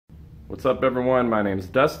What's up, everyone? My name's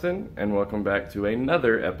Dustin, and welcome back to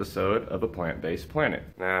another episode of A Plant-Based Planet.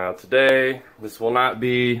 Now, today, this will not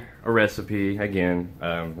be a recipe. Again,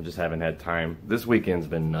 I just haven't had time. This weekend's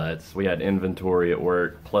been nuts. We had inventory at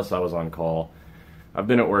work, plus I was on call. I've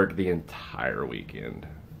been at work the entire weekend.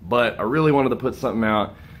 But I really wanted to put something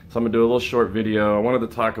out, so I'm going to do a little short video. I wanted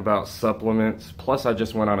to talk about supplements, plus I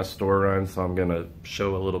just went on a store run, so I'm going to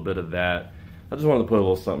show a little bit of that. I just wanted to put a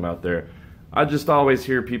little something out there. I just always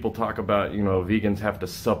hear people talk about, vegans have to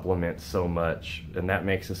supplement so much, and that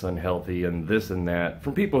makes us unhealthy, and this and that,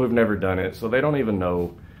 from people who've never done it, so they don't even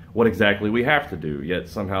know what exactly we have to do, yet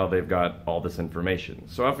somehow they've got all this information.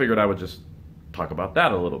 So I figured I would just talk about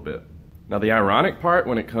that a little bit. Now, the ironic part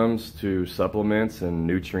when it comes to supplements and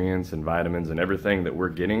nutrients and vitamins and everything that we're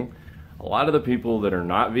getting, a lot of the people that are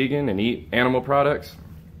not vegan and eat animal products,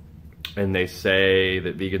 and they say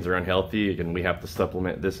that vegans are unhealthy and we have to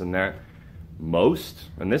supplement this and that, most,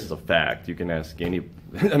 and this is a fact, you can ask any,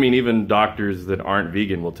 even doctors that aren't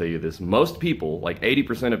vegan will tell you this, most people, like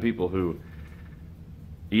 80% of people who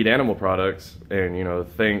eat animal products and,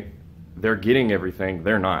 think they're getting everything,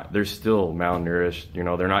 they're not. They're still malnourished,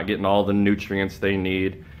 they're not getting all the nutrients they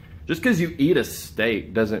need. Just because you eat a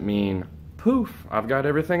steak doesn't mean, poof, I've got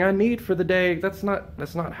everything I need for the day. That's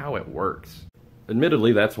not how it works.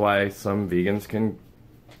 Admittedly, that's why some vegans can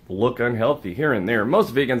look unhealthy here and there.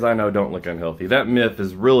 Most vegans I know don't look unhealthy. That myth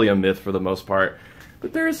is really a myth for the most part.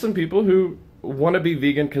 But there are some people who want to be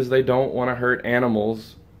vegan because they don't want to hurt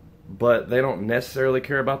animals, but they don't necessarily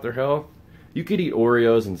care about their health. You could eat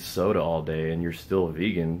Oreos and soda all day and you're still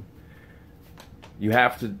vegan. You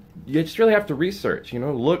just really have to research,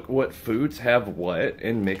 look what foods have what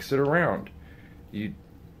and mix it around. You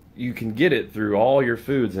can get it through all your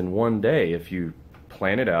foods in one day if you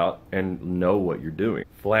plan it out and know what you're doing.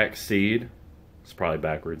 Flaxseed, it's probably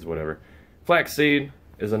backwards, whatever. Flaxseed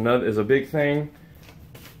is a big thing,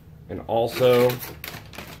 and also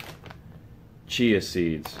chia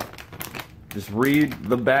seeds. Just read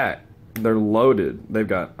the back. They're loaded. They've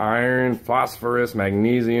got iron, phosphorus,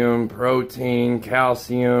 magnesium, protein,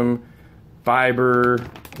 calcium, fiber.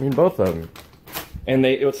 Both of them. And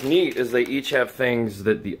what's neat is they each have things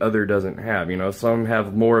that the other doesn't have. Some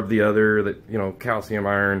have more of the other, that calcium,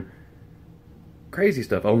 iron, crazy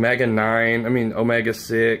stuff. Omega-9,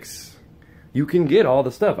 omega-6. You can get all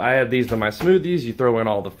the stuff. I have these in my smoothies. You throw in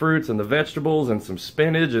all the fruits and the vegetables and some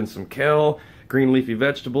spinach and some kale, green leafy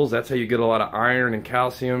vegetables. That's how you get a lot of iron and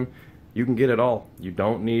calcium. You can get it all. You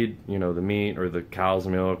don't need, the meat or the cow's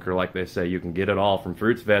milk, or like they say, you can get it all from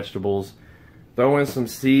fruits, vegetables. Throw in some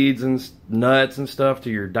seeds and nuts and stuff to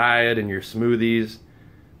your diet and your smoothies.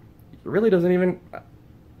 You really don't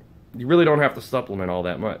have to supplement all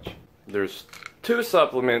that much. There's two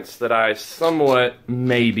supplements that I somewhat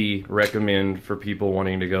maybe recommend for people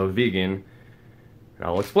wanting to go vegan, and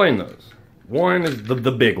I'll explain those. One is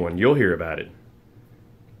the big one. You'll hear about it.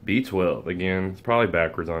 B12. Again, it's probably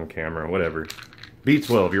backwards on camera, whatever.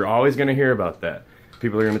 B12, you're always going to hear about that.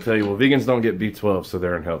 People are going to tell you, well, vegans don't get B12, so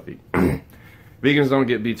they're unhealthy. Vegans don't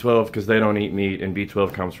get B12 because they don't eat meat, and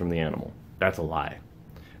B12 comes from the animal. That's a lie.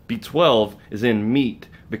 B12 is in meat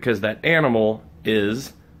because that animal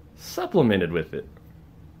is supplemented with it.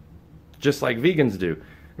 Just like vegans do.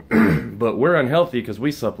 But we're unhealthy because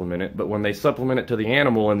we supplement it, but when they supplement it to the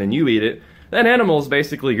animal and then you eat it, that animal is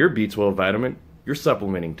basically your B12 vitamin. You're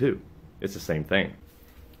supplementing too. It's the same thing.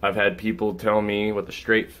 I've had people tell me with a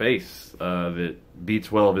straight face that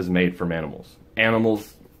B12 is made from animals.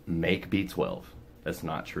 Animals make B12. That's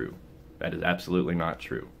not true. That is absolutely not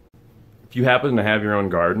true. If you happen to have your own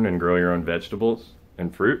garden and grow your own vegetables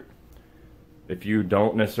and fruit, if you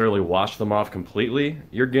don't necessarily wash them off completely,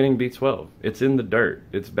 you're getting B12. It's in the dirt.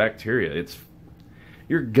 It's bacteria.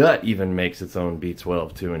 Your gut even makes its own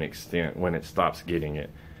B12 to an extent when it stops getting it.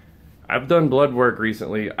 I've done blood work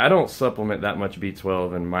recently. I don't supplement that much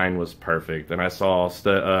B12, and mine was perfect. And I saw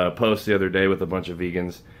a post the other day with a bunch of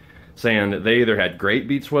vegans saying that they either had great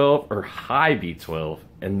B12 or high B12,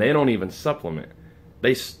 and they don't even supplement.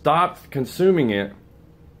 They stopped consuming it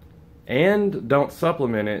and don't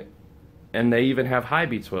supplement it, and they even have high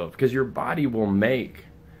B12, because your body will make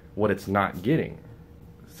what it's not getting.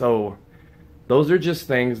 So those are just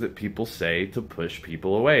things that people say to push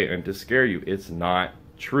people away and to scare you. It's not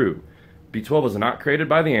true. B12 is not created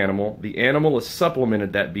by the animal. The animal has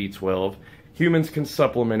supplemented that B12. Humans can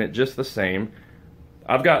supplement it just the same.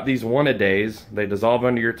 I've got these one-a-days. They dissolve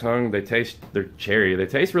under your tongue. They're cherry. They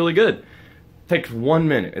taste really good. Takes 1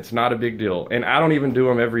 minute. It's not a big deal. And I don't even do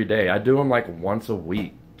them every day. I do them like once a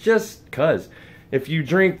week. Just cuz. If you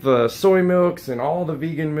drink the soy milks and all the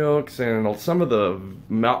vegan milks and some of the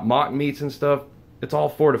mock meats and stuff, it's all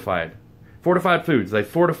fortified. Fortified foods, they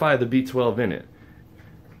fortify the B12 in it.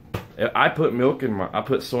 I put I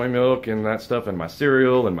put soy milk and that stuff in my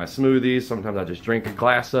cereal and my smoothies. Sometimes I just drink a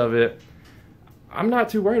glass of it. I'm not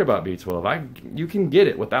too worried about B12. You can get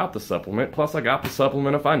it without the supplement. Plus, I got the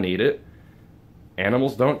supplement if I need it.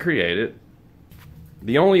 Animals don't create it.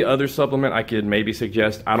 The only other supplement I could maybe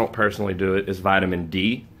suggest, I don't personally do it, is vitamin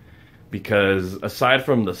D. Because aside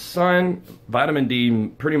from the sun, vitamin D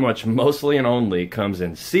pretty much mostly and only comes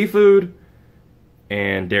in seafood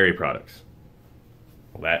and dairy products.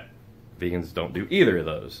 Well, vegans don't do either of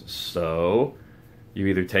those. So you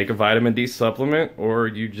either take a vitamin D supplement or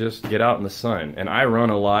you just get out in the sun. And I run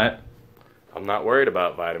a lot. I'm not worried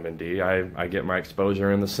about vitamin D. I get my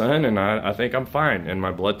exposure in the sun, and I think I'm fine. And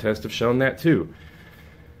my blood tests have shown that too.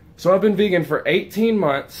 So I've been vegan for 18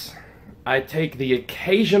 months. I take the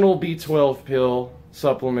occasional B12 pill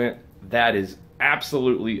supplement. That is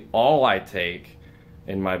absolutely all I take.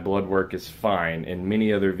 And my blood work is fine. And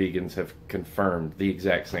many other vegans have confirmed the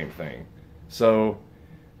exact same thing. So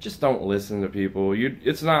just don't listen to people.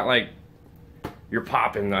 It's not like you're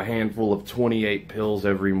popping a handful of 28 pills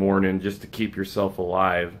every morning just to keep yourself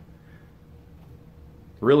alive.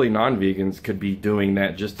 Really, non-vegans could be doing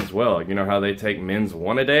that just as well. You know how they take men's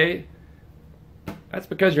one a day? That's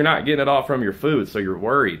because you're not getting it all from your food, so you're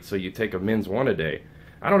worried, so you take a men's one a day.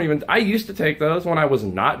 I used to take those when I was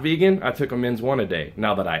not vegan. I took a men's one a day.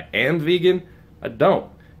 Now that I am vegan, I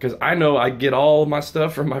don't. Because I know I get all my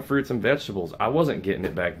stuff from my fruits and vegetables. I wasn't getting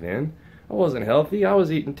it back then. I wasn't healthy. I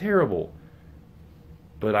was eating terrible.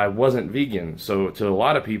 But I wasn't vegan, so to a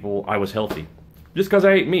lot of people, I was healthy. Just because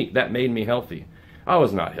I ate meat, that made me healthy. I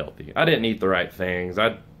was not healthy. I didn't eat the right things.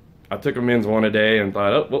 I took a men's one a day and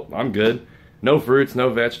thought, oh, well, I'm good. No fruits,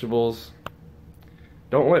 no vegetables.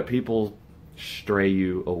 Don't let people stray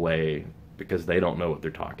you away because they don't know what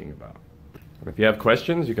they're talking about. If you have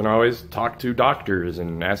questions, you can always talk to doctors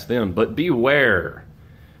and ask them. But beware.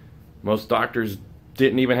 Most doctors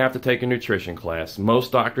didn't even have to take a nutrition class.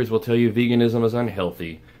 Most doctors will tell you veganism is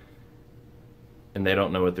unhealthy, and they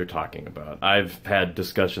don't know what they're talking about. I've had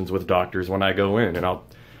discussions with doctors when I go in, and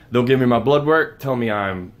they'll give me my blood work, tell me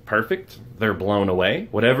I'm perfect. They're blown away.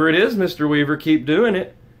 Whatever it is, Mr. Weaver, keep doing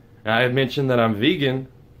it. And I mentioned that I'm vegan.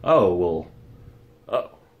 Oh, well,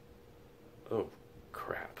 oh,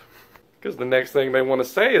 crap. Because the next thing they want to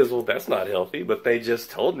say is, well, that's not healthy, but they just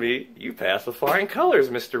told me you pass with flying colors,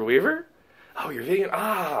 Mr. Weaver. Oh, you're vegan?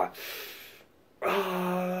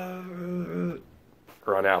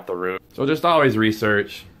 Run out the room. So just always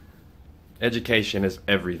research. Education is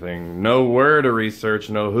everything. Know where to research,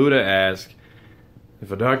 know who to ask.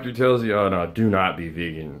 If a doctor tells you, oh no, do not be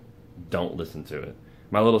vegan, don't listen to it.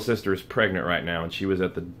 My little sister is pregnant right now, and she was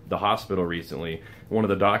at the hospital recently. One of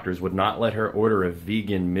the doctors would not let her order a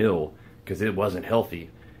vegan meal because it wasn't healthy.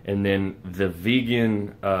 And then the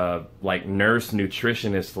vegan, nurse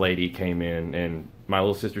nutritionist lady came in, and my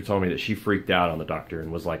little sister told me that she freaked out on the doctor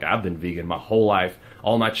and was like, I've been vegan my whole life.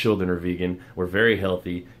 All my children are vegan. We're very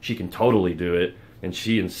healthy. She can totally do it. And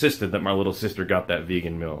she insisted that my little sister got that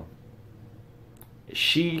vegan meal.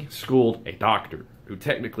 She schooled a doctor who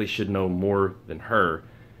technically should know more than her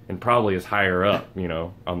and probably is higher up,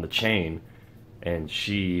 on the chain. And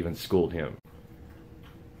she even schooled him.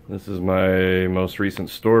 This is my most recent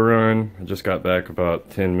store run. I just got back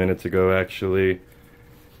about 10 minutes ago, actually.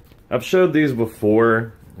 I've showed these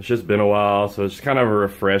before. It's just been a while, so it's kind of a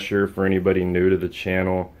refresher for anybody new to the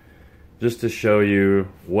channel. Just to show you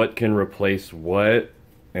what can replace what.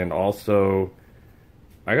 And also,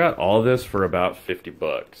 I got all this for about 50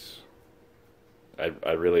 bucks.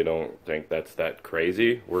 I really don't think that's that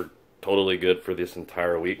crazy. We're totally good for this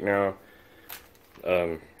entire week now.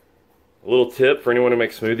 A little tip for anyone who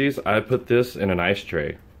makes smoothies, I put this in an ice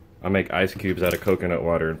tray. I make ice cubes out of coconut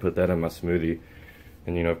water and put that in my smoothie.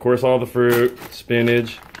 And of course all the fruit,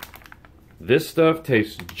 spinach. This stuff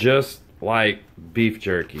tastes just like beef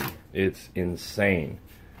jerky. It's insane.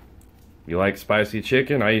 You like spicy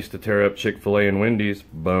chicken? I used to tear up Chick-fil-A and Wendy's.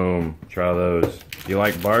 Boom, try those. You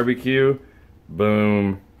like barbecue?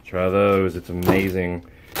 Boom, try those. It's amazing.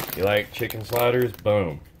 You like chicken sliders?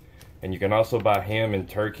 Boom. And you can also buy ham and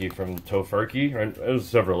turkey from Tofurky, and there's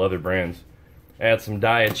several other brands. Add some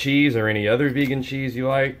Daiya cheese or any other vegan cheese you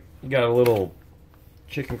like. You got a little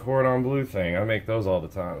chicken cordon bleu thing. I make those all the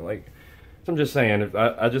time. So I'm just saying,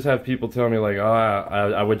 I just have people tell me like, oh,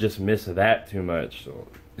 I would just miss that too much. So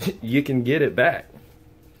you can get it back.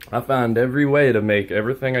 I find every way to make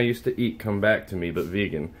everything I used to eat come back to me, but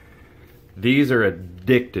vegan. These are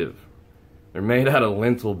addictive. They're made out of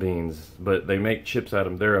lentil beans, but they make chips out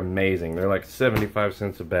of them. They're amazing. They're like 75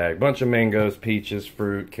 cents a bag. Bunch of mangoes, peaches,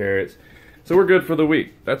 fruit, carrots. So we're good for the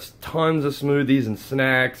week. That's tons of smoothies and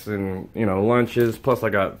snacks and, you know, lunches. Plus I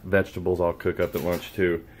got vegetables I'll cook up at lunch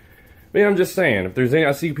too. But yeah, I'm just saying, if there's any,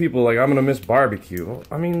 I see people like, I'm gonna miss barbecue. Well,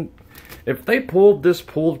 I mean, if they pulled this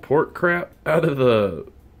pulled pork crap out of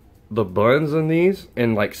the buns in these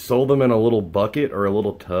and like sold them in a little bucket or a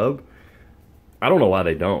little tub, I don't know why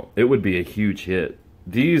they don't. It would be a huge hit.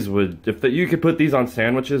 These would, if you could put these on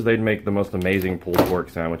sandwiches, they'd make the most amazing pulled pork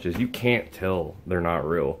sandwiches. You can't tell they're not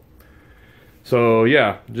real. So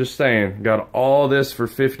yeah, just saying, got all this for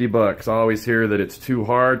 50 bucks. I always hear that it's too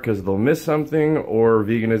hard because they'll miss something or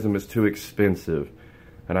veganism is too expensive.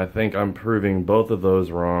 And I think I'm proving both of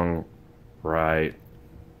those wrong right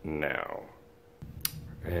now.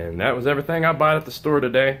 And that was everything I bought at the store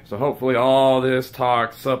today. So hopefully all this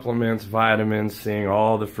talk, supplements, vitamins, seeing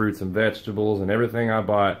all the fruits and vegetables and everything I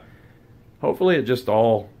bought, hopefully it just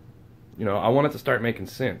all, you know, I want it to start making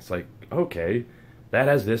sense. Like, okay, that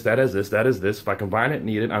has this, that has this, that is this. If I combine it and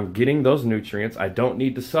eat it, I'm getting those nutrients. I don't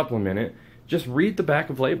need to supplement it. Just read the back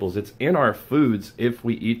of labels. It's in our foods if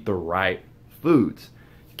we eat the right foods.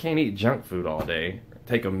 You can't eat junk food all day.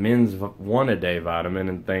 Take a men's one a day vitamin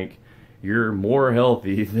and think you're more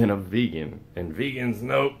healthy than a vegan. And vegans,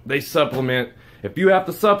 nope, they supplement. If you have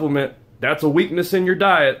to supplement, that's a weakness in your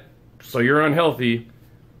diet, so you're unhealthy.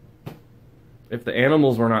 If the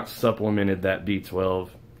animals were not supplemented that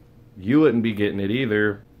B12, you wouldn't be getting it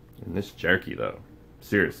either. And this jerky though,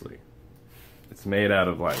 seriously, it's made out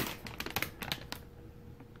of like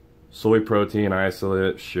soy protein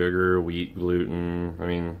isolate, sugar, wheat, gluten. I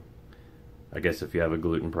mean, I guess if you have a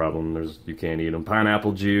gluten problem, you can't eat them.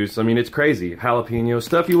 Pineapple juice. I mean, it's crazy. Jalapeno,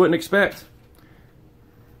 stuff you wouldn't expect.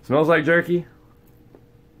 Smells like jerky.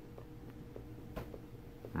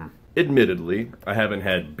 Admittedly, I haven't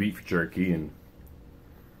had beef jerky in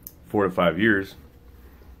 4 to 5 years.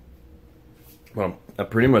 Well, I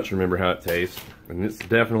pretty much remember how it tastes, and this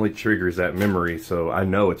definitely triggers that memory, so I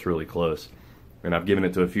know it's really close. And I've given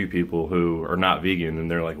it to a few people who are not vegan, and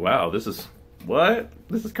they're like, wow, this is, what?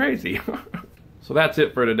 This is crazy. So that's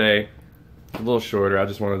it for today. It's a little shorter. I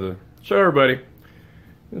just wanted to show everybody.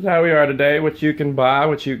 This is how we are today, what you can buy,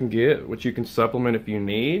 what you can get, what you can supplement if you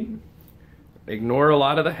need. Ignore a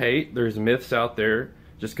lot of the hate. There's myths out there.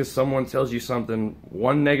 Just because someone tells you something,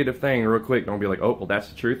 one negative thing real quick, don't be like, oh, well, that's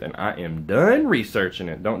the truth, and I am done researching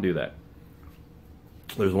it. Don't do that.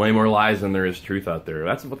 There's way more lies than there is truth out there.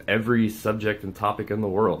 That's with every subject and topic in the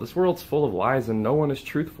world. This world's full of lies, and no one is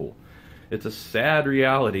truthful. It's a sad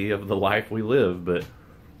reality of the life we live, but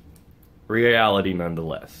reality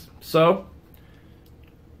nonetheless. So,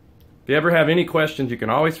 if you ever have any questions, you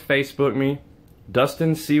can always Facebook me,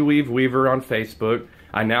 Dustin Seaweave Weaver on Facebook.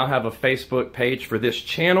 I now have a Facebook page for this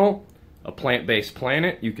channel, A Plant-Based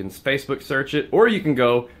Planet. You can Facebook search it, or you can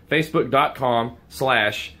go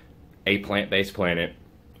facebook.com/A Plant-Based Planet,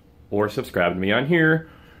 or subscribe to me on here.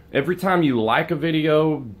 Every time you like a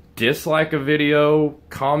video, dislike a video,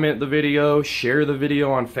 comment the video, share the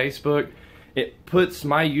video on Facebook, it puts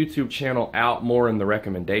my YouTube channel out more in the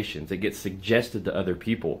recommendations. It gets suggested to other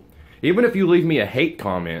people. Even if you leave me a hate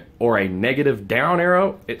comment or a negative down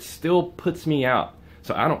arrow, it still puts me out.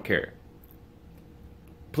 So I don't care.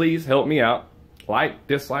 Please help me out. Like,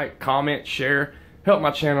 dislike, comment, share. Help my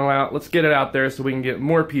channel out. Let's get it out there so we can get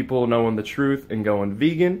more people knowing the truth and going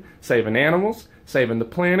vegan, saving animals, saving the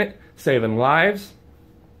planet, saving lives.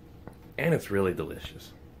 And it's really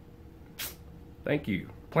delicious. Thank you.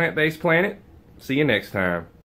 Plant-Based Planet. See you next time.